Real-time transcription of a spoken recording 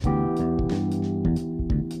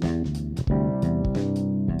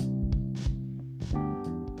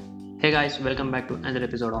Hey guys, welcome back to another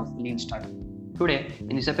episode of Lean Startup. Today,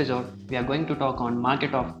 in this episode, we are going to talk on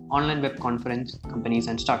market of online web conference companies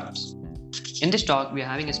and startups. In this talk, we are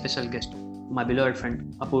having a special guest, my beloved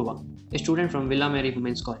friend Apurva, a student from Villa Mary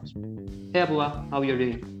Women's College. Hey Apurva, how are you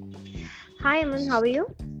doing? Hi, Aman. How are you?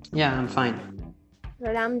 Yeah, I'm fine.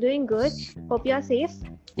 Well, I'm doing good. Hope you're safe.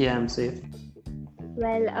 Yeah, I'm safe.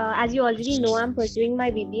 Well, as you already know, I'm pursuing my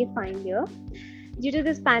BBA final year. Due to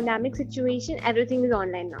this pandemic situation, everything is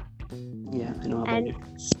online now. Yeah, I know about it.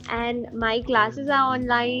 And my classes are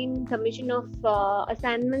online, submission of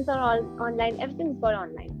assignments are all online, everything's got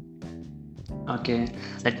online. Okay,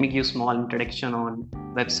 let me give small introduction on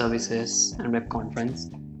web services and web conference.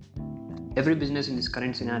 Every business in this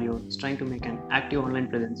current scenario is trying to make an active online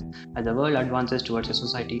presence as the world advances towards a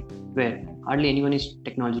society where hardly anyone is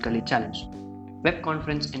technologically challenged. Web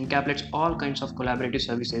conference encapsulates all kinds of collaborative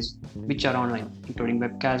services which are online, including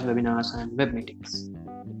webcasts, webinars, and web meetings.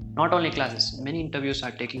 Not only classes, many interviews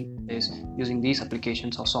are taking place using these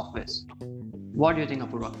applications or softwares. What do you think,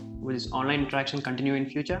 Apurva? Will this online interaction continue in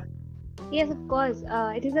future? Yes, of course.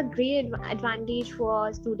 It is a great advantage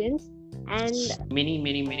for students and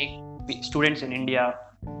Many students in India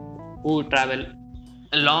who travel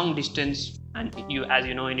a long distance, and as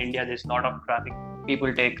you know, in India there's a lot of traffic.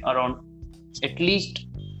 People take around at least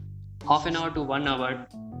half an hour to 1 hour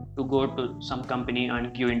to go to some company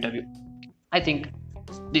and give interview. I think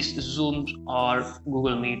this Zoom or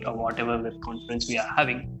Google Meet or whatever web conference we are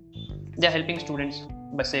having, they're helping students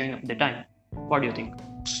by saving up the time. What do you think?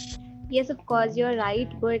 yes, of course, you're right,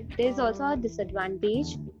 but there's also a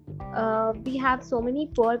disadvantage. We have so many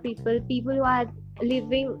poor people who are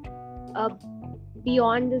living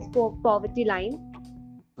beyond this poverty line.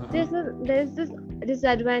 There's this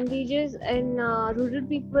disadvantages in rural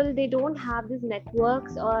people. They don't have these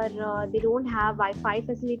networks or they don't have Wi-Fi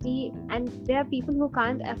facility, and there are people who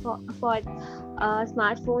can't afford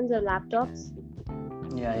smartphones or laptops.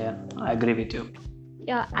 Yeah, I agree with you.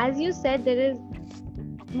 Yeah, as you said, there is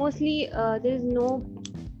mostly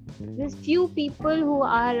there's few people who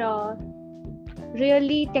are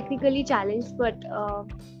really technically challenged, but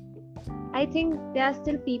I think there are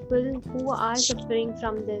still people who are suffering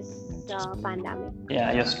from this pandemic.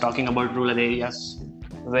 Yeah, you're talking about rural areas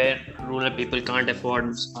where rural people can't afford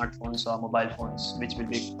smartphones or mobile phones, which will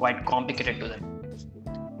be quite complicated to them.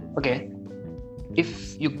 Okay,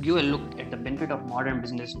 if you give a look at the benefit of modern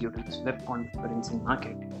business due to this web conferencing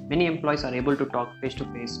market, many employees are able to talk face to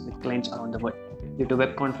face with clients around the world due to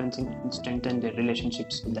web conferencing and strengthen their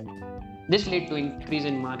relationships with them. This leads to increase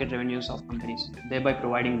in market revenues of companies, thereby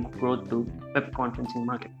providing growth to web conferencing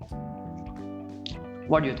market.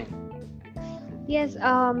 What do you think? Yes,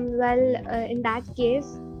 in that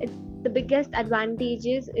case, the biggest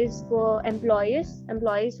advantages is for employees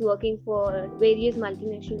working for various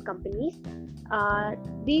multinational companies.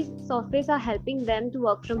 These softwares are helping them to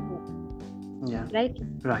work from home. Yeah. Right.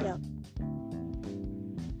 Yeah.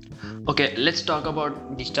 Okay, let's talk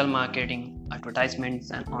about digital marketing, advertisements,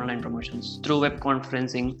 and online promotions. Through web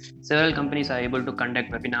conferencing, several companies are able to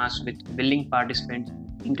conduct webinars with willing participants,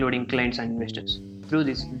 including clients and investors. Through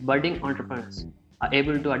this, budding entrepreneurs are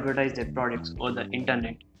able to advertise their products over the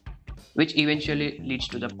internet, which eventually leads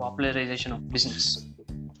to the popularization of business.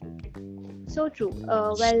 So true.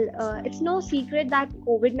 It's no secret that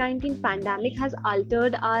COVID-19 pandemic has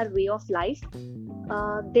altered our way of life.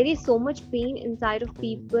 There is so much pain inside of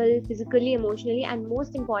people, physically, emotionally, and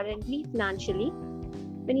most importantly, financially.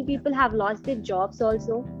 Many people have lost their jobs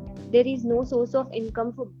also. There is no source of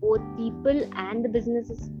income for both people and the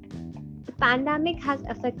businesses. The pandemic has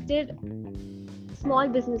affected small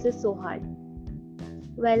businesses so hard.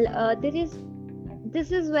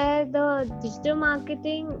 This is where the digital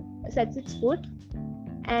marketing sets its foot,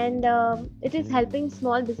 and it is helping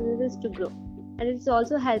small businesses to grow, and it's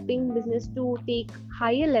also helping business to take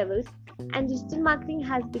higher levels, and digital marketing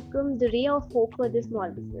has become the ray of hope for the small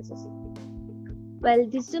businesses. Well,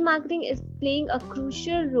 digital marketing is playing a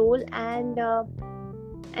crucial role, and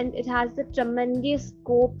it has a tremendous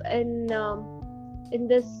scope in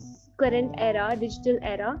this current era, digital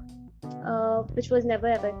era, which was never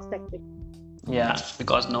ever expected. Yeah,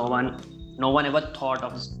 because no one ever thought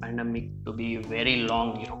of this pandemic to be very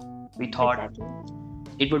long. We thought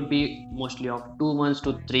it would be mostly of 2 months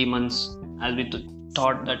to 3 months, as we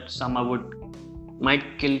thought that summer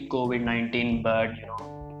might kill COVID-19, but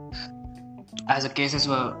as the cases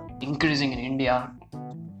were increasing in India,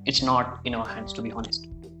 it's not in our hands, to be honest.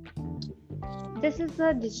 This is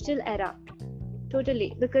a digital era.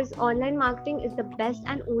 Totally, because online marketing is the best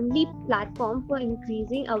and only platform for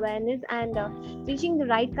increasing awareness and reaching the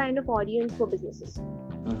right kind of audience for businesses.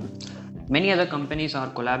 Many other companies are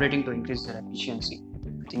collaborating to increase their efficiency.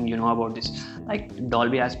 I think you know about this. Like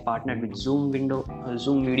Dolby has partnered with Zoom video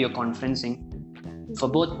conferencing for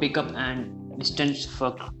both pickup and distance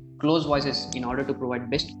for close voices in order to provide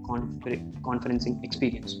best conferencing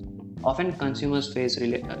experience. Often consumers face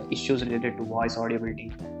issues related to voice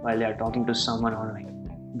audibility while they are talking to someone online.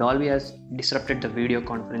 Dolby has disrupted the video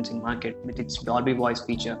conferencing market with its Dolby Voice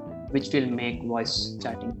feature, which will make voice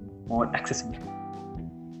chatting more accessible.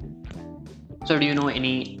 So, do you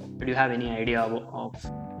have any idea of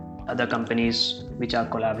other companies which are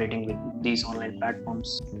collaborating with these online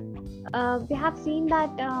platforms? We have seen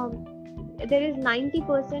that there is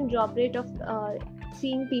 90% drop rate of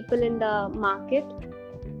seeing people in the market,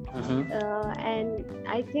 Mm-hmm. and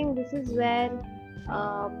I think this is where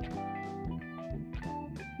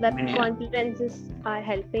web Many, conferences are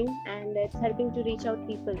helping, and it's helping to reach out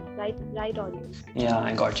people, right audience. yeah,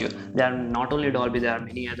 I got you. There are not only Dolby, there are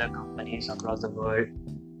many other companies across the world.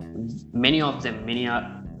 Many are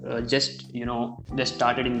just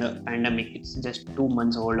started in the pandemic. It's just 2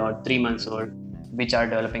 months old or 3 months old, which are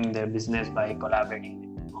developing their business by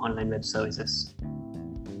collaborating with online web services.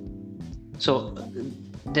 So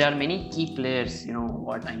there are many key players, you know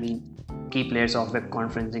what I mean, key players of web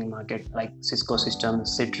conferencing market like Cisco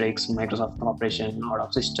Systems, Citrix, Microsoft Corporation, Out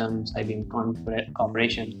of Systems, IBM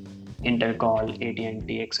Corporation, Intel Call,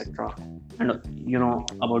 AT&T, etc. And you know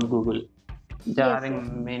about Google. They are Yes,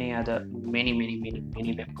 having many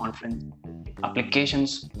web conference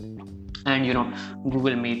applications, and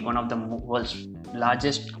Google Meet, one of the world's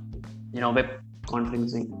largest web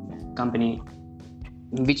conferencing company,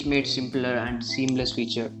 which made simpler and seamless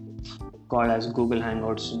feature called as Google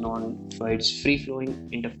Hangouts, known for its free-flowing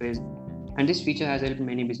interface. And this feature has helped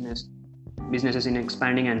many businesses in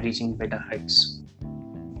expanding and reaching better heights.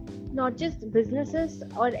 not just businesses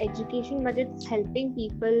or education, but it's helping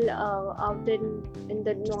people out in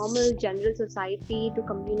the normal general society to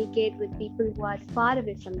communicate with people who are far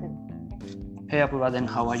away from them. Hey Apurva, then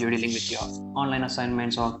how are you dealing with your online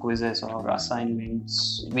assignments or quizzes or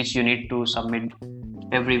assignments which you need to submit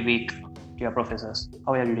every week to your professors?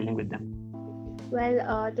 How are you dealing with them?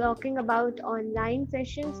 Well, talking about online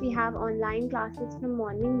sessions, we have online classes from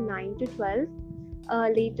morning 9 to 12.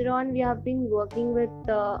 Later on, we have been working with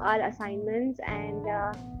our assignments, and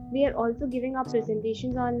we are also giving our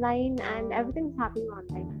presentations online, and everything's happening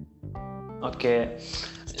online. Okay,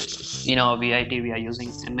 VIT, we are using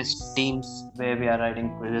MS Teams where we are writing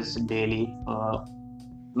quizzes daily.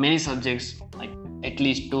 Many subjects, like at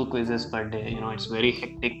least 2 quizzes per day. It's very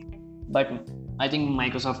hectic, but I think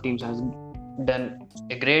Microsoft Teams has done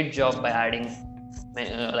a great job by adding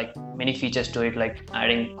many features to it, like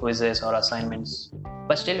adding quizzes or assignments.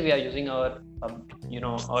 But still, we are using our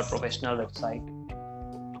our professional website.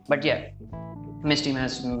 But yeah, MS Team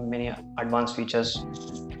has many advanced features.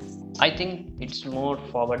 I think it's more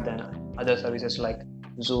forward than other services like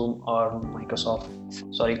Zoom or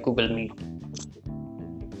Google Meet.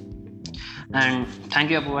 And thank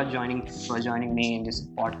you, Apu, for joining me in this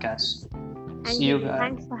podcast. And See you yes, guys.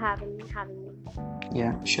 thanks for having me.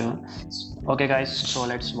 Yeah, sure. Okay, guys. So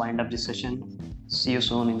let's wind up this session. See you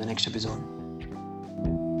soon in the next episode.